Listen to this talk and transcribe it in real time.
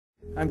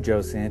I'm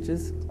Joe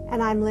Sanchez.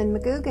 And I'm Lynn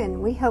McGugan.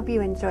 We hope you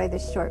enjoy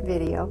this short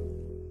video.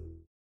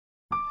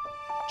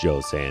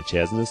 Joe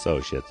Sanchez and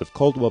Associates of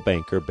Coldwell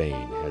Banker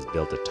Bain has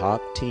built a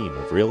top team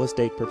of real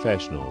estate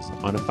professionals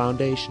on a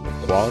foundation of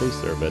quality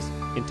service,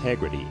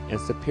 integrity, and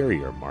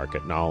superior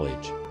market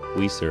knowledge.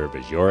 We serve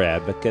as your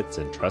advocates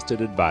and trusted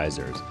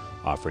advisors,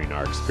 offering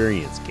our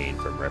experience gained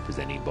from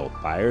representing both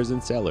buyers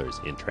and sellers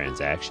in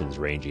transactions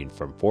ranging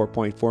from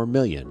 $4.4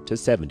 million to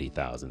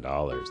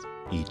 $70,000.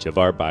 Each of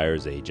our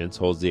buyer's agents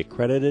holds the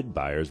Accredited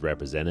Buyer's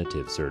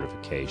Representative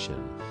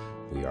certification.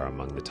 We are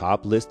among the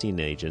top listing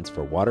agents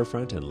for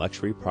waterfront and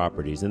luxury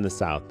properties in the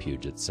South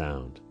Puget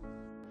Sound.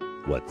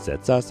 What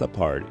sets us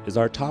apart is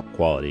our top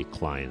quality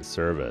client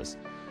service.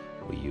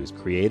 We use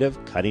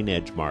creative,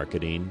 cutting-edge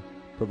marketing,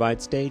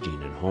 provide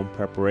staging and home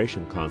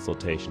preparation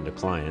consultation to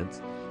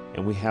clients,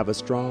 and we have a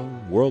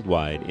strong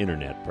worldwide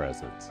internet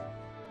presence.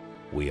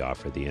 We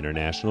offer the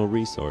international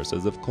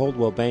resources of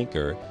Coldwell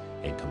Banker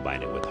and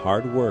combine it with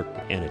hard work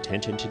and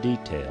attention to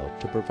detail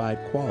to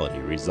provide quality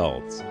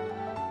results.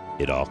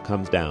 It all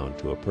comes down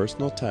to a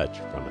personal touch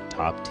from a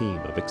top team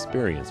of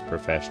experienced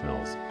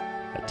professionals,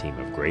 a team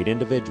of great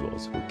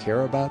individuals who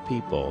care about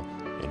people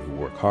and who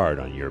work hard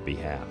on your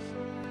behalf.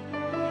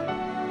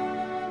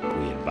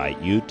 We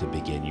invite you to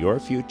begin your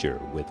future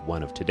with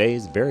one of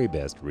today's very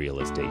best real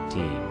estate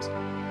teams,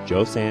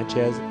 Joe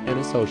Sanchez and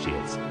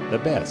Associates, the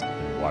best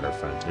in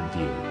waterfront and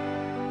view.